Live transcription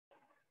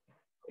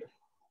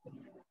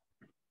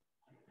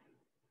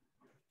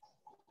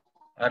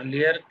In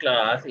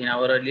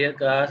our earlier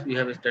class, we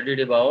have studied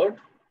about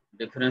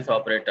difference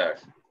operators.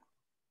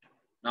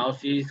 Now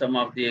see some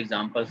of the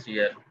examples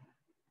here.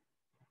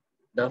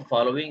 The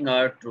following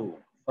are true.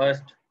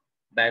 First,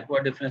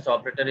 backward difference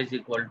operator is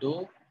equal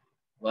to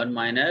 1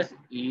 minus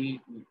e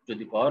to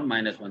the power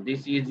minus 1.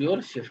 This is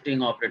your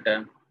shifting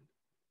operator.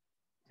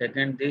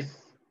 Second, this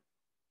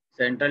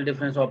central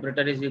difference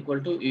operator is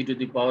equal to e to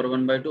the power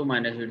 1 by 2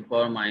 minus e to the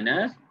power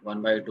minus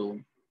 1 by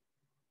 2.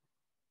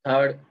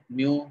 Third,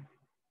 mu,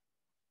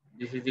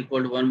 this is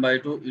equal to 1 by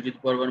 2 e to the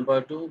power 1 by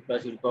 2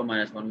 plus e to the power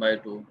minus 1 by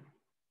 2.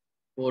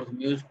 Fourth,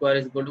 mu square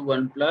is equal to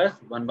 1 plus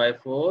 1 by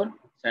 4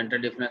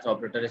 central difference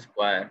operator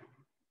square.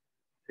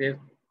 Fifth,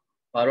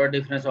 forward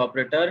difference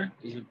operator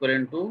is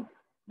equivalent to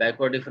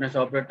backward difference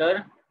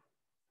operator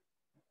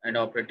and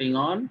operating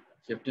on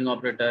shifting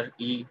operator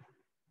E.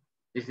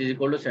 This is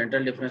equal to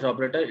central difference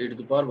operator e to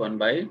the power 1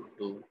 by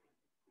 2.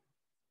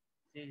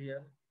 See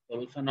here,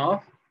 solution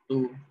of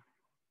 2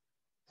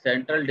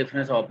 central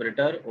difference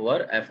operator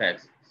over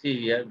fx. See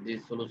here,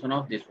 this solution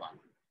of this one.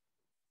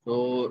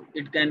 So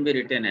it can be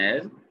written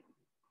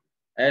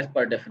as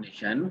per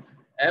definition,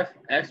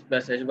 fx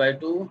plus h by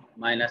 2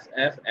 minus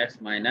fx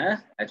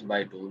minus h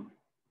by 2.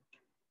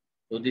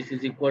 So this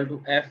is equal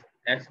to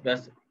fx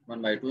plus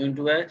 1 by 2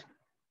 into h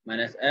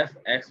minus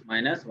fx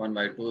minus 1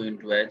 by 2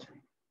 into h.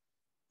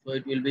 So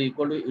it will be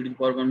equal to e to the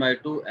power 1 by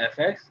 2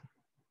 fx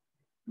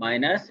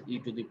minus e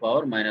to the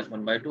power minus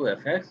 1 by 2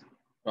 fx,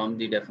 from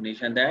the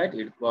definition that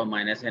e to the power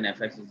minus n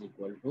fx is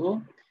equal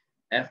to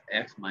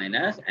fx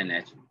minus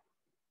nh.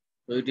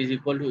 So it is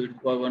equal to e to the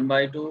power 1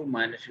 by 2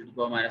 minus e to the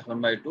power minus 1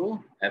 by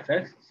 2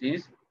 fx,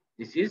 since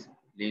this is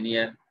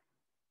linear.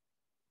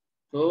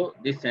 So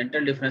this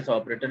central difference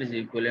operator is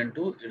equivalent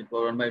to e to the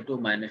power 1 by 2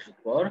 minus e to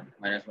the power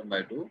minus 1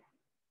 by 2.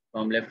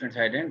 From left hand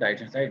side and right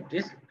hand side, it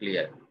is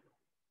clear.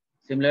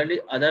 Similarly,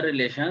 other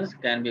relations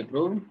can be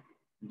proved.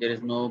 There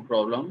is no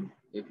problem.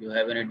 If you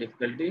have any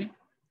difficulty,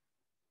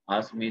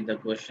 ask me the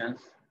questions.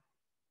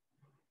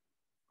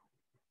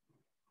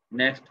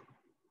 Next,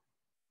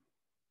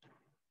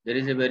 there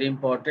is a very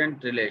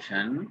important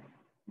relation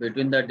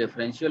between the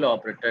differential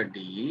operator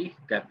D,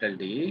 capital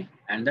D,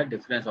 and the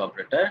difference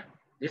operator,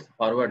 this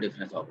forward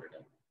difference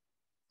operator.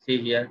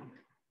 See here,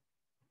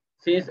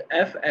 since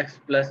fx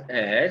plus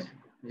h,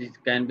 this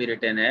can be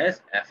written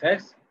as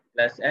fx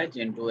plus h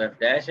into f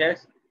dash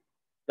x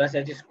plus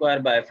h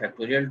square by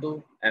factorial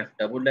 2 f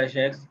double dash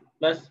x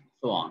plus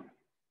so on.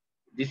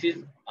 This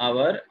is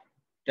our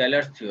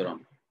Taylor's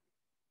theorem.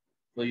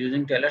 So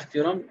using Taylor's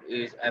theorem,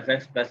 is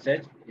fx plus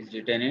h is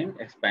written in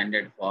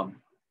expanded form.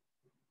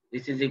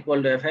 This is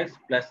equal to fx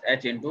plus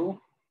h into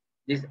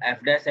this f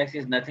dash x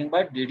is nothing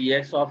but d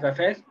dx of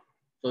fx.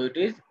 So it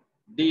is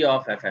d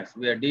of fx,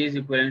 where d is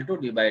equivalent to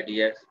d by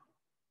dx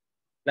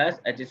plus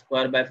h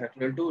square by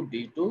factorial 2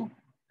 d2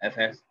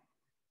 fx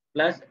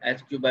plus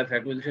h cube by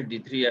factorial 3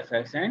 d3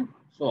 fx and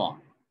so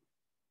on.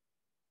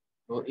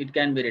 So it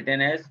can be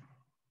written as,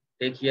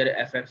 take here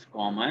fx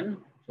common,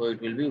 so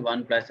it will be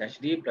 1 plus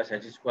hd plus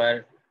h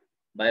square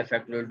by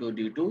factorial 2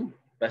 d2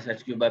 plus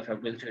h cube by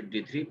factorial 3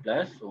 d3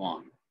 plus so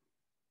on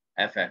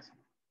fx.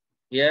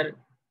 Here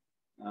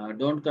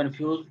don't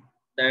confuse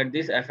that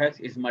this fx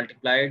is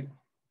multiplied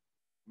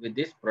with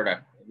this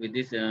product, with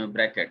this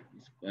bracket,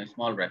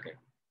 small bracket,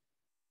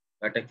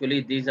 but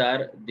actually these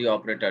are the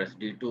operators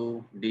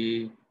d2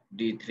 d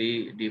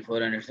d3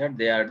 d4 and etc.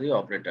 They are the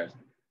operators.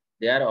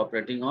 They are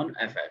operating on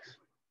fx.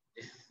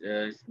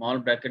 This small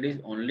bracket is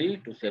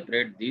only to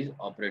separate these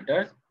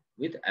operators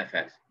with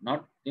fx,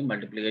 not the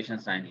multiplication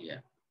sign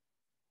here.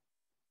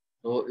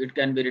 So it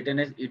can be written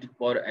as e to the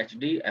power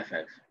hd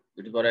fx.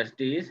 E to the power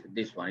hd is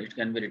this one. It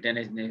can be written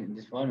as in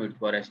this form, e to the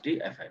power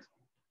hd fx.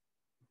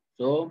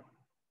 So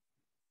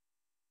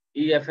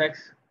efx,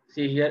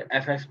 see here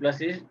fx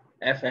plus is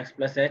fx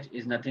plus h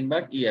is nothing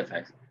but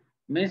efx,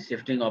 means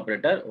shifting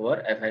operator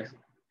over fx.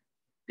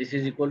 This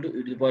is equal to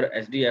e to the power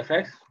hd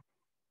fx,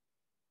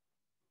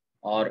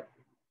 or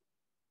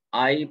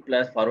I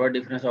plus forward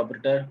difference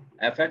operator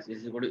fx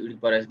is equal to e to the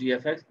power hd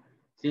fx,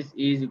 since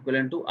e is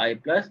equivalent to I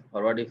plus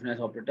forward difference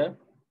operator.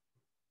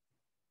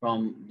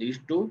 From these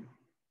two,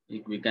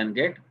 we can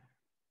get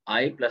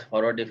I plus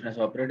forward difference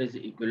operator is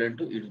equivalent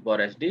to e to the power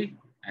hd,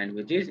 and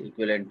which is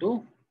equivalent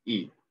to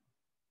e.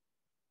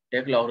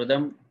 Take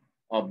logarithm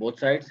of both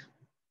sides.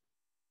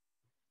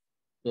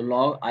 So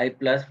log I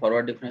plus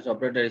forward difference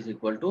operator is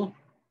equal to,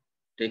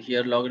 take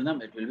here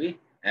logarithm, it will be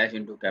h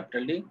into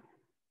capital D,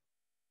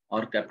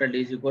 or capital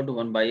D is equal to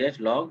 1 by h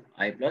log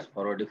I plus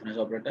forward difference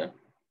operator,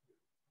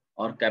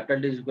 or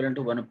capital D is equivalent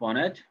to 1 upon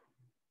h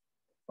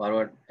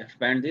forward,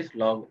 expand this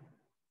log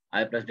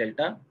I plus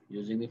delta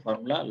using the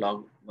formula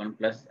log 1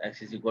 plus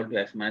x is equal to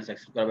x minus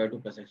x square by 2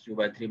 plus x cube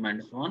by 3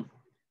 minus 1.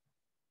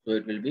 So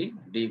it will be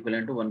D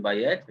equivalent to 1 by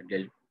h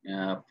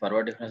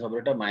forward difference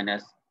operator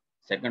minus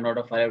second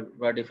order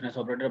forward difference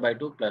operator by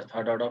 2 plus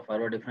third order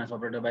forward difference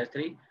operator by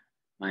 3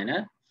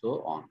 minus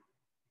so on.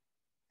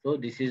 So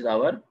this is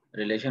our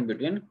relation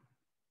between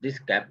this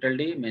capital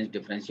D, means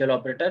differential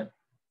operator,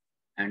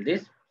 and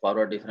this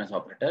forward difference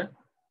operator.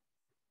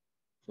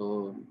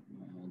 So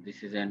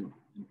this is an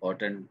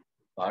important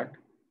part.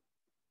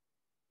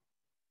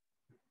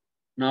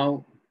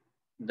 Now,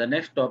 the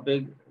next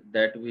topic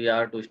that we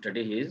are to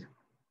study is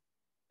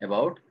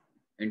about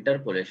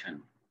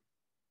interpolation.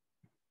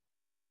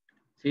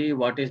 See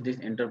what is this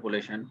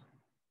interpolation?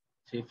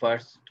 See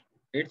first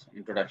its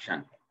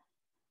introduction.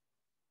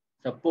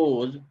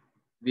 Suppose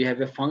we have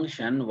a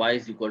function y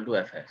is equal to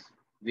fx.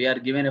 We are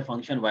given a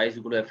function y is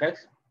equal to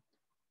fx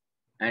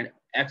and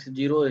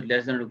x0 is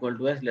less than or equal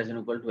to x less than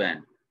or equal to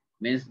n.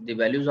 Means the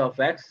values of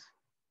x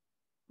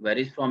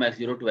varies from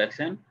x0 to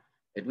xn.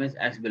 It means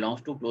x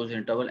belongs to closed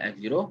interval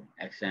x0,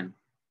 xn.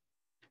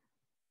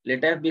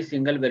 Let f be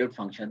single valued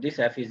function. This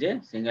f is a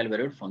single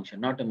valued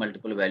function, not a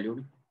multiple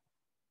valued.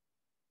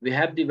 We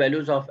have the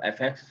values of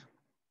fx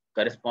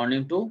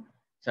corresponding to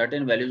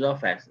certain values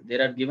of x.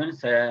 There are given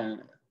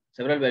several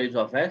values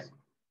of x,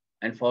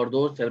 and for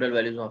those several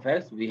values of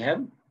x, we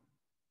have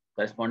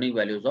corresponding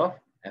values of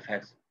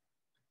fx.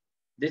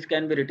 This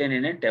can be written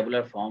in a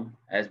tabular form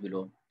as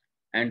below.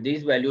 And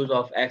these values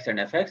of x and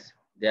fx,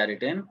 they are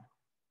written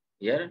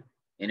here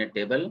in a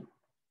table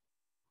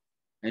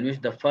in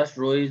which the first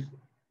row is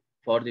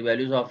for the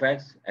values of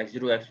x,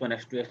 x0, x1,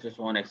 x2, x3,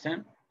 so on,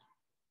 xn.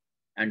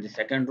 And the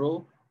second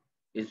row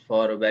is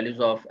for values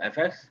of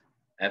fx,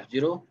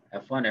 f0,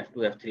 f1, f2,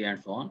 f3,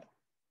 and so on,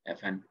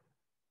 fn.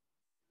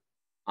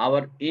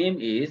 Our aim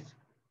is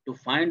to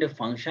find a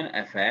function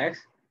fx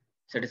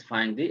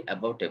satisfying the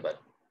above table.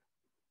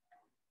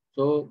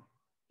 So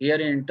here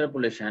in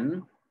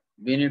interpolation,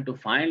 we need to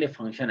find a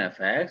function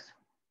fx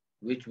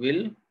which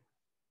will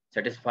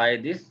satisfy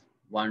this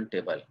one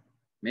table.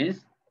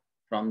 Means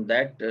from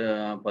that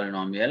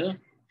polynomial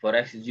for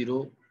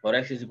x0, for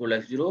x is equal to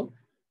x0,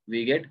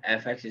 we get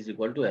fx is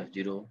equal to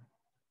f0.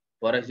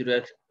 For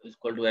x0 is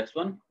equal to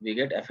x1, we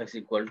get fx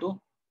equal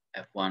to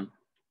f1.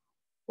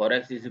 For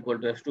x is equal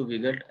to x2, we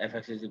get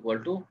fx is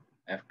equal to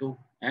f2.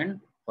 And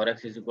for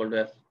x is equal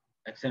to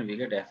xn, we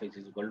get fx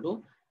is equal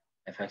to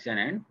fxn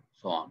and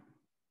so on.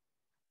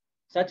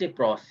 Such a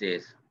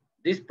process,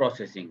 this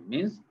processing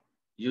means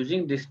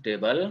using this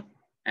table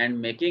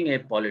and making a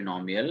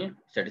polynomial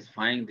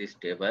satisfying this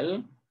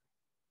table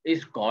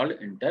is called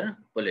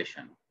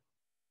interpolation.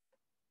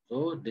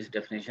 So this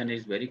definition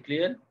is very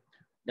clear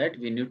that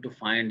we need to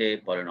find a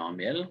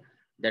polynomial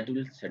that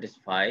will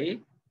satisfy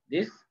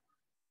this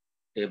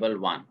table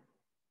 1.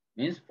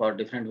 Means for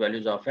different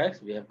values of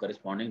x, we have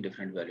corresponding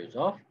different values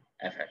of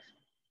fx.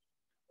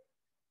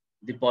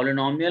 The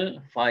polynomial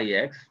phi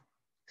x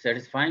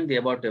satisfying the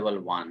above table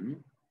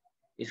 1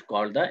 is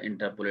called the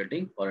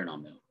interpolating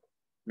polynomial.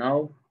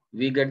 Now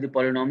we get the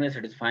polynomial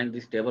satisfying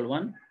this table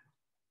 1.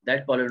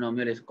 That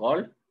polynomial is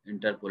called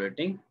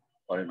interpolating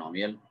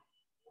polynomial.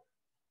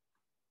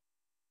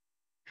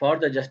 For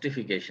the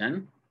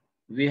justification,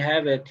 we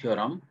have a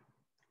theorem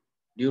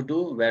due to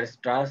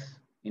Weierstrass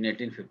in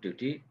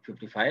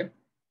 1855.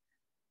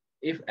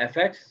 If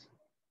fx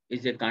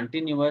is a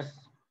continuous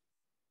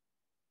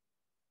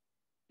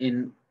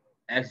in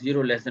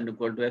x0 less than or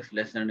equal to x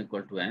less than or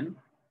equal to n,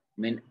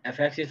 mean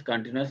fx is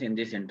continuous in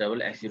this interval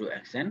x0,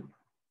 xn,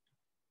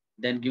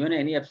 then given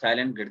any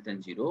epsilon greater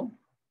than 0,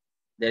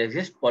 there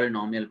exists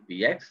polynomial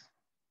px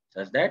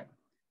such that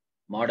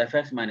mod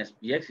fx minus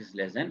px is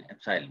less than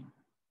epsilon.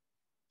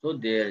 So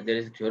there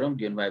is a theorem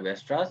given by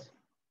Weierstrass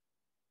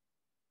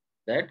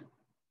that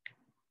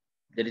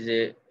there is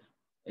a,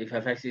 if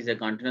fx is a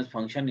continuous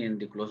function in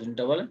the closed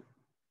interval,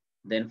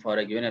 then for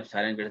a given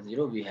epsilon greater than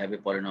 0, we have a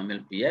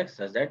polynomial px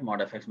such that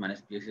mod fx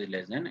minus px is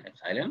less than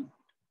epsilon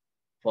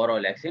for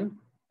all x in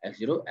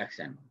x0,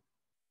 xn.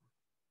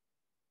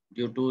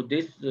 Due to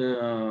this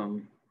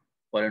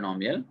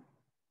polynomial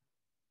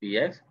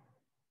px,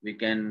 we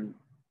can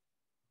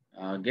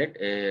get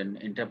an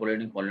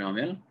interpolating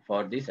polynomial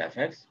for this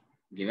fx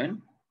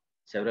given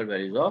several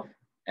values of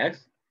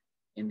x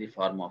in the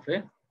form of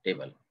a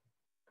table.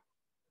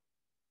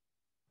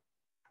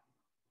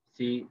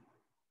 See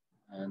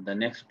the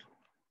next.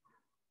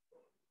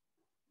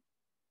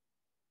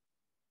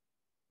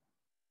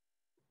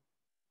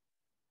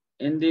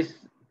 In this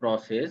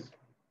process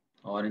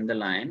or in the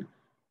line,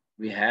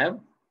 we have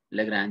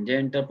Lagrange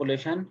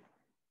interpolation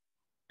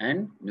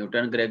and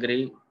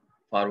Newton-Gregory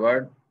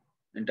forward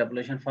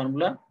interpolation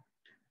formula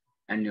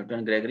and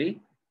Newton-Gregory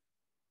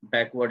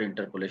backward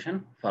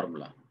interpolation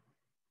formula.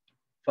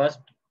 First,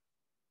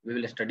 we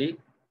will study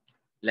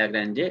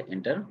Lagrange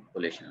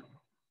interpolation.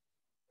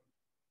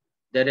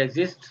 There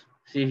exists,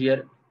 see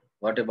here,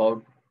 what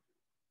about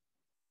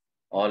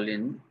all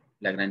in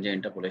Lagrange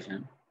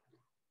interpolation?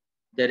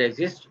 There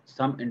exists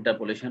some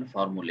interpolation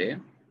formulae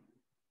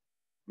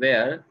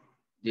where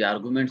the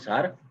arguments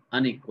are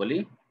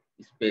unequally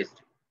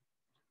spaced.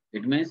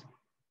 It means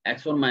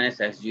x1 minus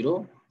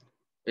x0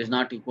 is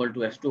not equal to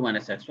x2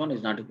 minus x1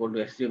 is not equal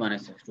to x3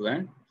 minus x2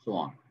 and so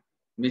on.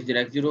 Means the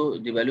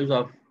x0, the values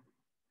of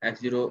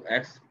x0,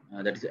 x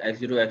that is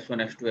x0,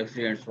 x1, x2,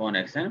 x3 and so on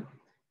xn,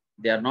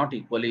 they are not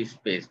equally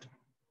spaced.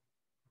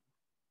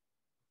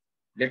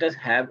 Let us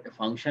have a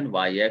function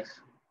yx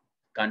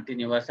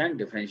continuous and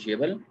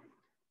differentiable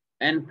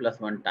n plus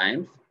 1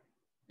 times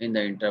in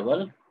the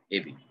interval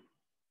AB.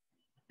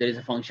 There is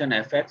a function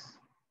fx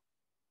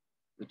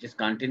which is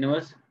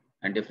continuous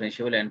and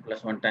differentiable n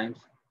plus 1 times,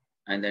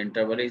 and the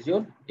interval is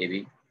your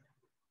AB.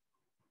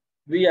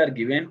 We are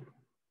given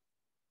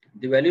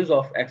the values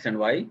of x and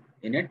y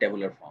in a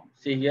tabular form.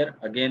 See here,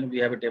 again we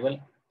have a table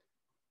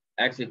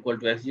x equal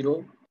to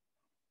x0,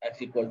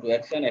 x equal to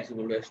xn, x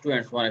equal to x2,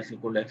 and so on, x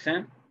equal to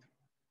xn,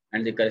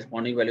 and the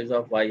corresponding values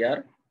of y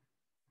are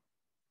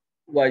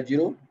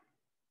y0,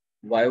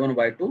 y1,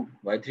 y2,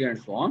 y3,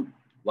 and so on,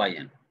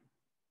 yn.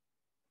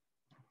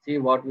 See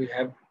what we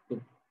have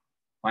to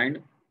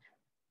find.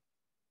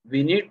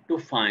 We need to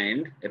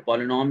find a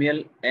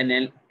polynomial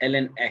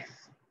ln x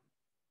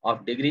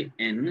of degree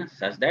n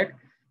such that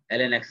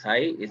ln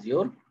xi is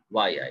your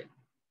yi.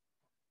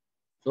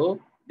 So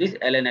this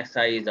ln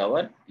xi is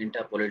our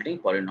interpolating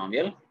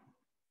polynomial,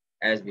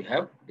 as we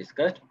have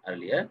discussed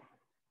earlier,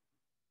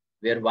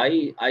 where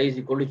yi is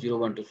equal to 0,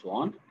 1 to so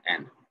on,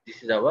 n.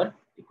 This is our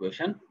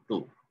equation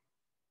 2.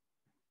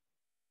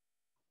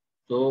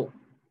 So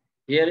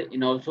here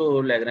in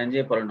also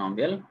Lagrange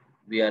polynomial,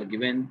 we are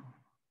given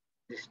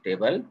this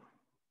table,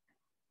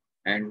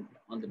 and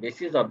on the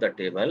basis of the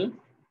table,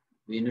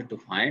 we need to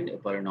find a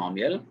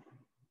polynomial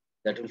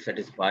that will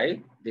satisfy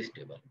this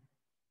table.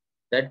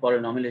 That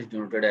polynomial is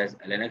denoted as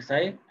ln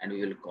xi, and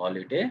we will call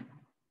it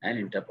an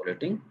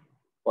interpolating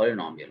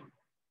polynomial.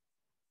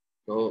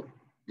 So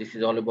this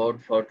is all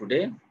about for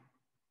today,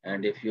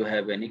 and if you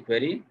have any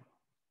query,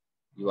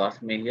 you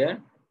ask me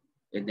here.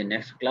 In the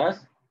next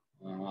class,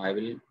 I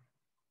will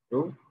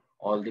prove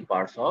all the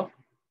parts of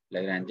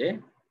Lagrange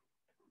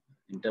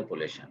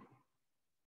interpolation.